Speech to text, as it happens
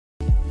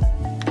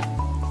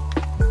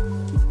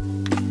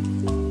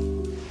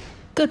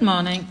Good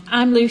morning,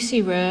 I'm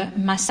Lucy Rowe.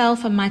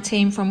 Myself and my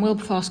team from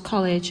Wilberforce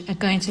College are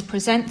going to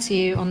present to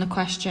you on the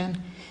question,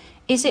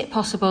 is it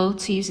possible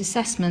to use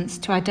assessments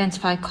to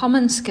identify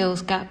common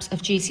skills gaps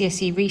of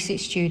GCSE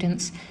research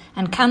students,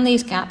 and can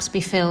these gaps be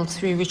filled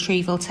through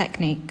retrieval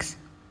techniques?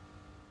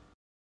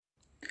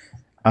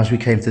 As we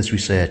came to this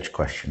research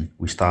question,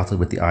 we started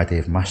with the idea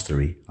of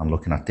mastery and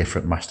looking at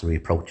different mastery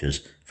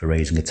approaches for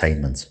raising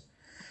attainment.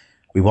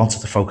 We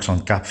wanted to focus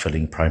on gap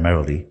filling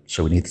primarily,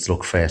 so we needed to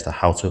look first at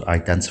how to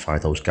identify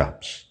those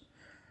gaps.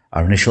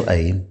 Our initial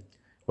aim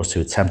was to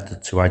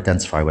attempt to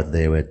identify whether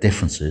there were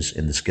differences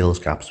in the skills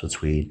gaps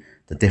between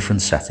the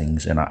different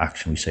settings in our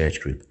action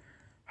research group.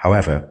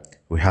 However,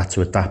 we had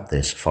to adapt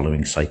this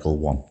following cycle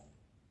 1.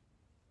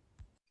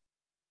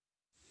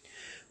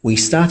 We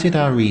started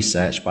our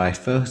research by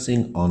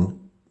focusing on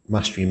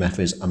mastery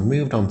methods and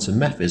moved on to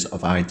methods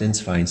of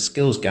identifying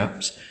skills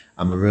gaps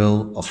and the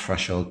role of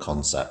threshold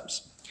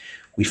concepts.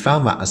 We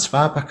found that as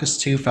far back as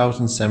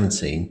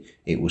 2017,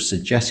 it was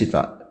suggested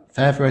that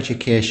further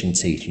education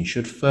teaching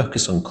should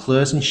focus on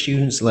closing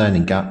students'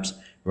 learning gaps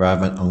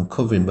rather than on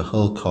covering the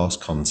whole course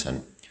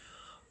content.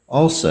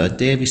 Also,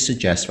 Davies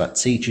suggests that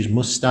teachers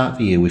must start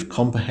the year with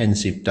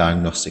comprehensive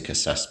diagnostic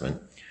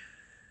assessment.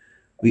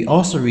 We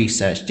also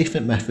researched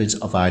different methods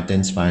of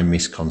identifying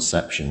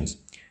misconceptions,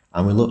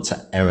 and we looked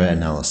at error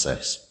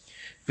analysis.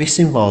 This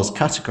involves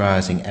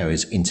categorising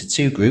errors into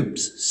 2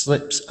 groups,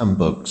 slips and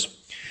bugs,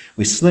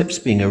 with slips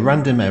being a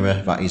random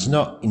error that is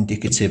not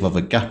indicative of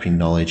a gap in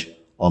knowledge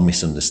or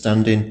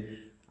misunderstanding,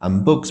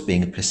 and bugs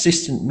being a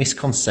persistent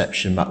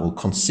misconception that will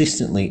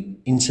consistently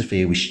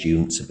interfere with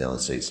students'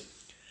 abilities.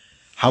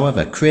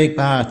 However, Craig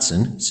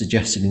Barton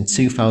suggested in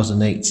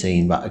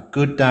 2018 that a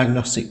good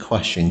diagnostic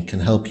question can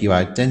help you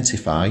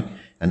identify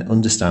and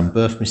understand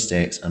both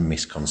mistakes and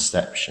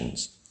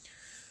misconceptions.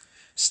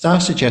 Starr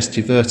suggests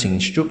devoting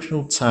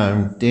instructional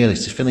time daily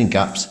to filling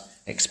gaps,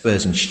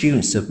 exposing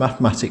students to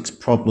mathematics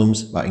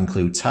problems that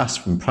include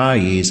tasks from prior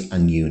years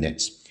and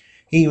units.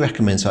 He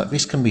recommends that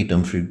this can be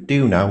done through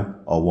do now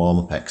or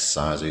warm-up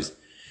exercises,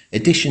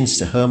 additions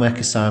to homework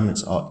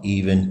assignments, or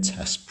even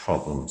test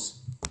problems.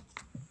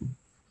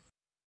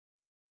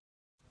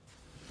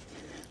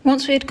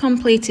 Once we had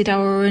completed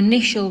our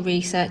initial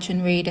research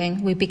and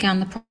reading, we began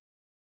the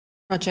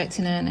project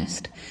in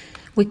earnest.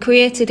 We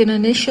created an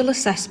initial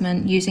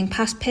assessment using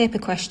past paper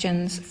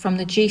questions from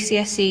the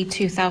GCSE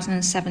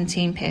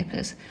 2017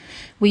 papers.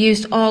 We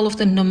used all of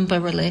the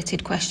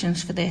number-related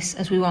questions for this,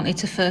 as we wanted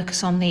to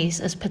focus on these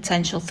as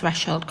potential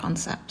threshold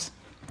concepts.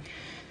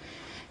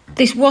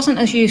 This wasn't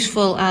as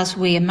useful as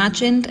we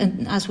imagined,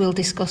 and as we'll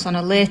discuss on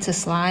a later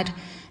slide,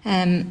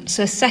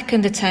 so a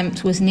second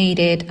attempt was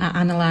needed at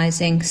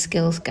analysing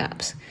skills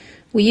gaps.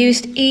 We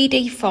used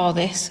ED for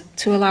this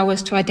to allow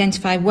us to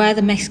identify where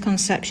the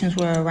misconceptions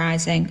were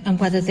arising and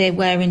whether they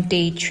were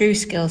indeed true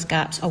skills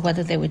gaps or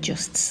whether they were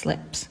just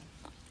slips.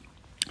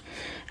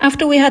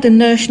 After we had a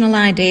notional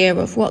idea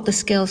of what the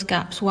skills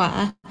gaps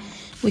were,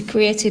 we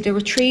created a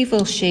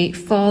retrieval sheet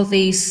for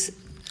these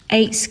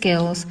 8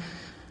 skills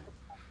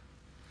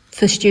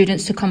for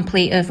students to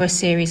complete over a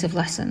series of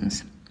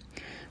lessons.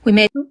 We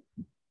made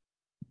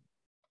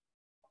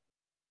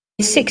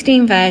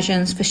 16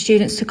 versions for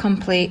students to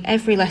complete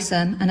every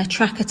lesson and a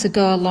tracker to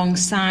go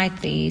alongside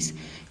these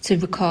to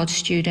record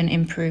student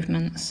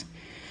improvements.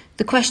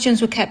 The questions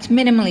were kept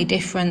minimally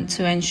different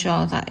to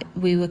ensure that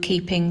we were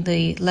keeping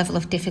the level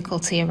of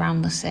difficulty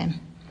around the same.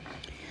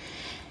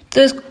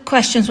 Those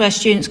questions where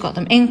students got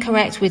them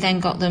incorrect, we then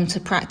got them to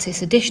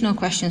practice additional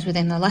questions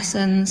within the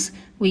lessons.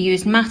 We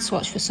used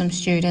MathsWatch for some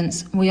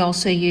students. We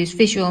also used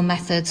visual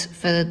methods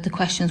for the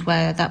questions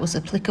where that was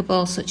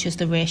applicable, such as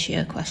the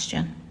ratio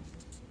question.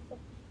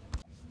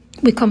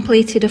 We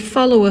completed a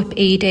follow-up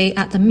ED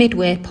at the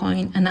midway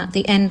point and at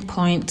the end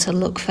point to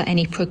look for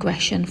any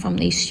progression from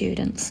these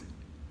students.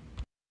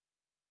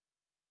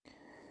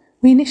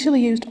 We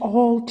initially used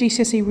all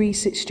GCSE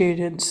research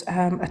students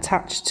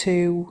attached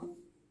to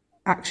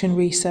Action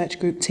Research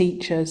Group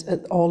teachers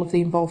at all of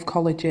the involved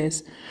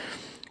colleges.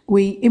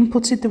 We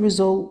inputted the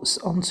results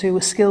onto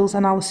a skills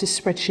analysis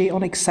spreadsheet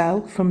on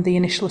Excel from the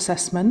initial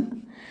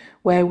assessment,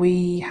 where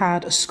we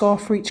had a score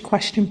for each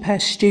question per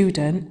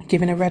student,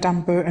 given a red,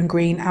 amber and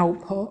green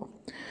output.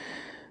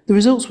 The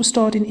results were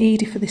stored in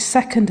ED for the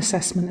second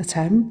assessment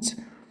attempt,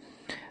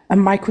 and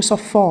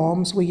Microsoft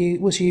Forms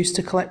was used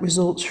to collect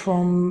results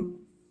from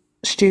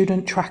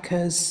student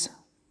trackers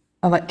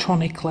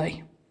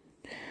electronically.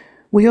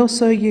 We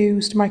also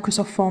used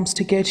Microsoft Forms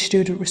to gauge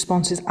student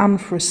responses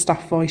and for a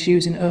staff voice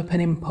using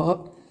open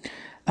input,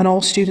 and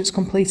all students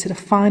completed a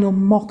final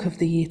mock of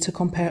the year to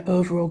compare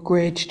overall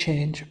grade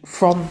change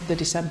from the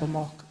December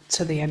mock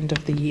to the end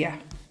of the year.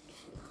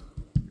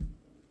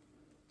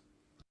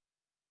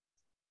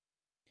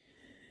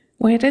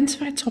 We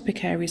identified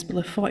topic areas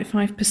below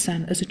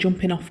 45% as a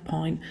jumping off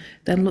point,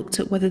 then looked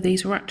at whether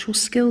these were actual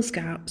skills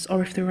gaps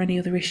or if there were any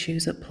other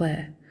issues at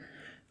play.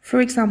 For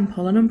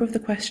example, a number of the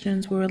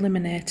questions were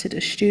eliminated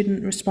as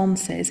student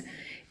responses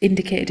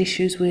indicated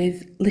issues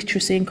with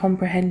literacy and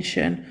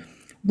comprehension,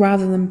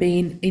 rather than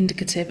being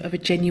indicative of a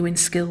genuine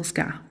skills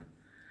gap.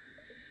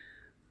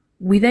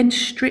 We then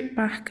stripped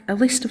back a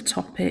list of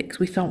topics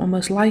we thought were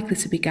most likely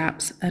to be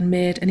gaps and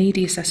made an ED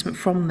assessment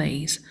from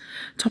these.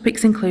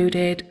 Topics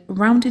included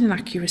rounding and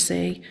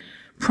accuracy,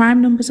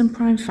 prime numbers and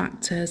prime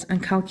factors,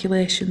 and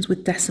calculations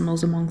with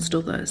decimals, amongst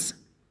others.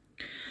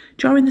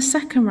 During the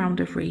second round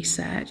of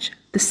research,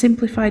 the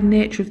simplified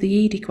nature of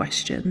the ED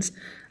questions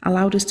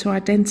allowed us to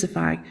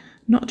identify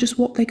not just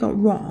what they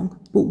got wrong,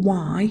 but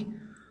why,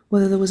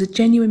 whether there was a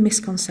genuine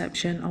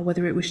misconception or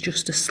whether it was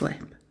just a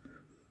slip.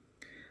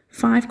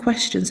 5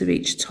 questions of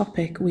each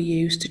topic were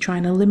used to try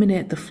and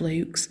eliminate the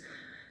flukes.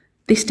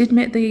 This did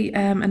make the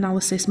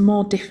analysis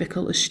more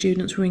difficult as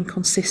students were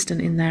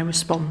inconsistent in their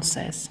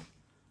responses.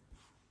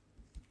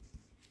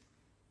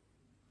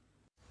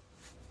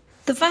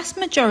 The vast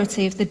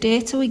majority of the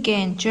data we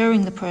gained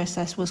during the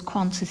process was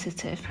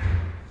quantitative.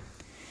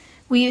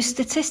 We used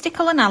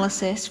statistical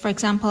analysis, for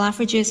example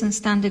averages and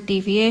standard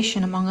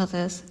deviation among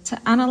others, to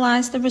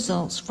analyse the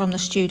results from the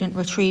student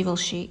retrieval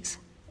sheets.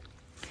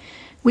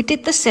 We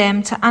did the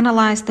same to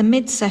analyse the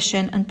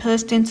mid-session and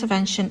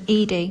post-intervention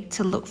ED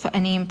to look for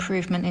any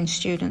improvement in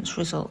students'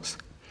 results.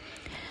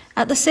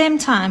 At the same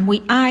time,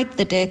 we eyed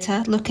the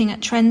data, looking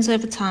at trends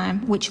over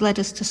time, which led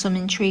us to some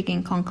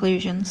intriguing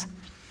conclusions.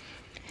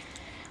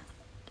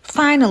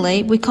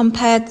 Finally, we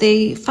compared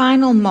the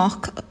final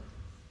mock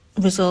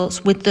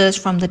results with those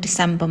from the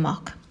December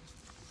mock.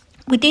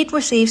 We did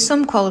receive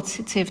some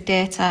qualitative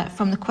data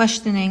from the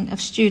questioning of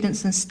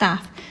students and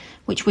staff,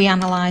 which we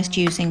analysed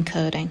using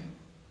coding.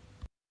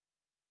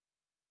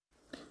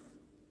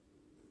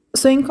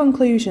 So in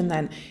conclusion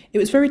then, it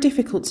was very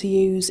difficult to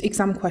use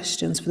exam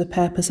questions for the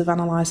purpose of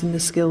analysing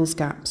the skills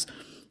gaps.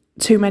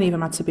 Too many of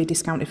them had to be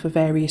discounted for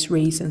various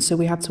reasons, so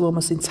we had to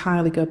almost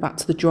entirely go back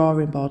to the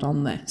drawing board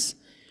on this.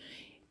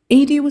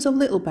 ED was a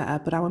little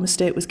better, but our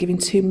mistake was giving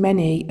too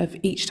many of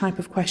each type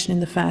of question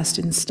in the first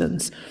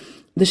instance.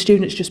 The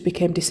students just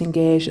became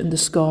disengaged and the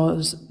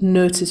scores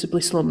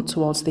noticeably slumped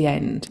towards the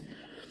end.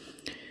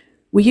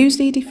 We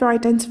used ED for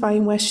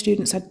identifying where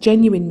students had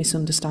genuine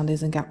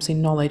misunderstandings and gaps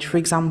in knowledge. For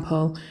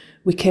example,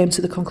 we came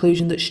to the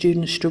conclusion that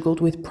students struggled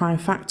with prime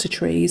factor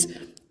trees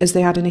as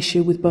they had an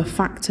issue with both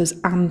factors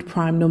and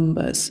prime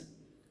numbers.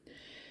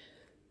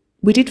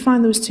 We did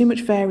find there was too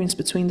much variance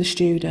between the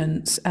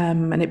students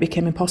and it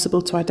became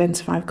impossible to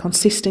identify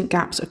consistent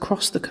gaps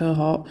across the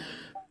cohort,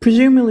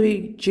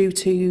 presumably due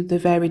to the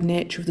varied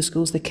nature of the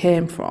schools they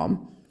came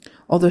from.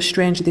 Although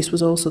strangely, this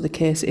was also the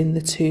case in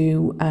the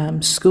 2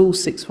 school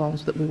sixth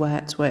forms that we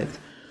worked with.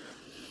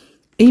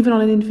 Even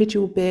on an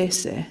individual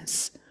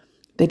basis,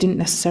 they didn't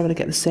necessarily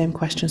get the same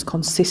questions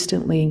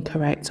consistently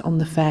incorrect on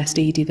the first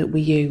ED that we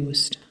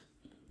used.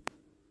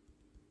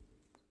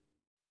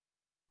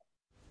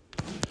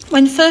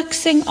 When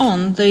focusing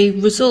on the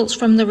results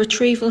from the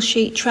retrieval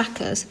sheet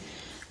trackers,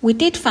 we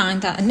did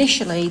find that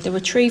initially the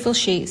retrieval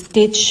sheets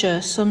did show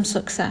some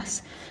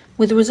success,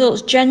 with the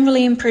results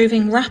generally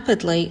improving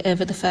rapidly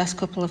over the first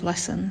couple of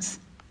lessons.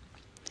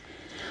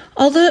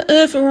 Although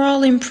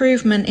overall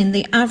improvement in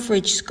the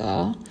average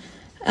score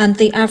and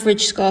the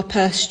average score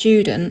per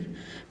student,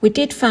 we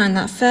did find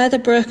that further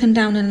broken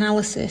down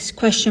analysis,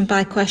 question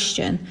by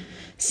question,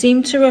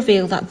 seemed to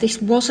reveal that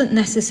this wasn't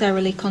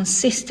necessarily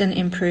consistent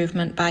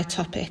improvement by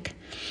topic.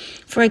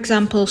 For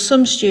example,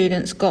 some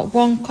students got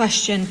one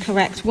question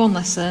correct one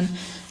lesson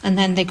and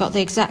then they got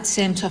the exact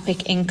same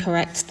topic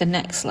incorrect the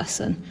next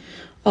lesson,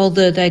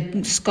 although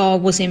their score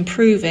was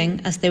improving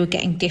as they were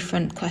getting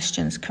different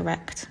questions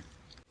correct.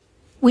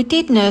 We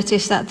did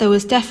notice that there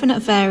was definite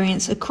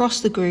variance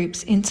across the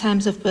groups in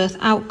terms of both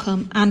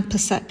outcome and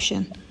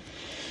perception.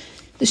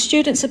 The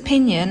students'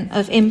 opinion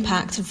of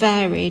impact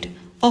varied,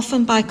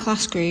 often by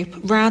class group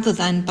rather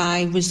than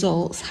by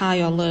results,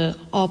 high or low,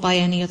 or by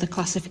any other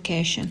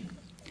classification.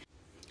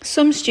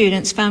 Some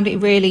students found it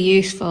really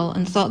useful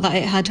and thought that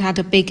it had had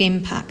a big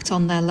impact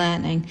on their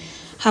learning,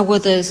 how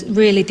others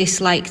really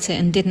disliked it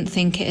and didn't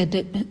think it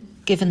had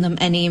given them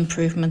any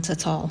improvement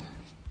at all.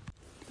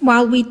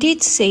 While we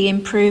did see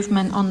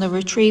improvement on the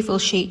retrieval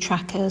sheet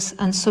trackers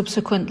and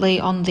subsequently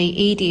on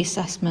the ED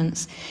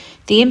assessments,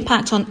 the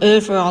impact on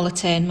overall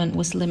attainment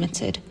was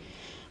limited.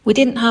 We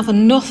didn't have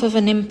enough of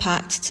an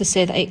impact to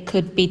say that it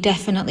could be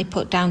definitely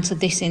put down to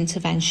this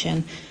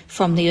intervention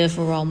from the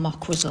overall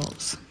mock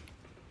results.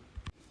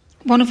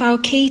 One of our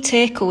key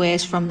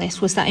takeaways from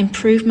this was that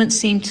improvement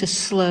seemed to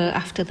slow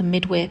after the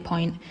midway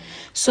point.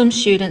 Some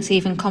students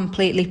even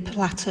completely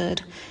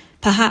plateaued.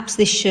 Perhaps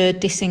this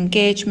showed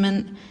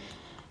disengagement.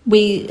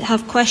 We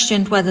have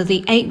questioned whether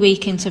the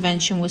 8-week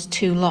intervention was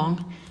too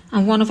long,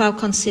 and one of our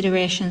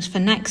considerations for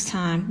next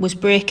time was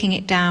breaking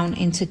it down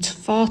into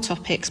 4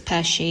 topics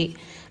per sheet,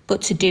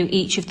 but to do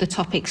each of the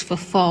topics for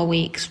 4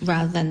 weeks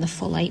rather than the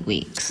full 8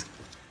 weeks.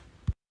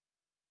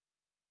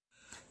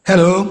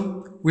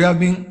 Hello, we have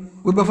been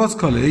Wilberforce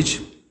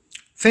College.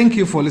 Thank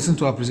you for listening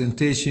to our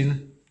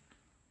presentation.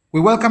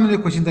 We welcome any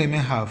questions that you may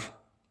have.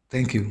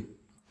 Thank you.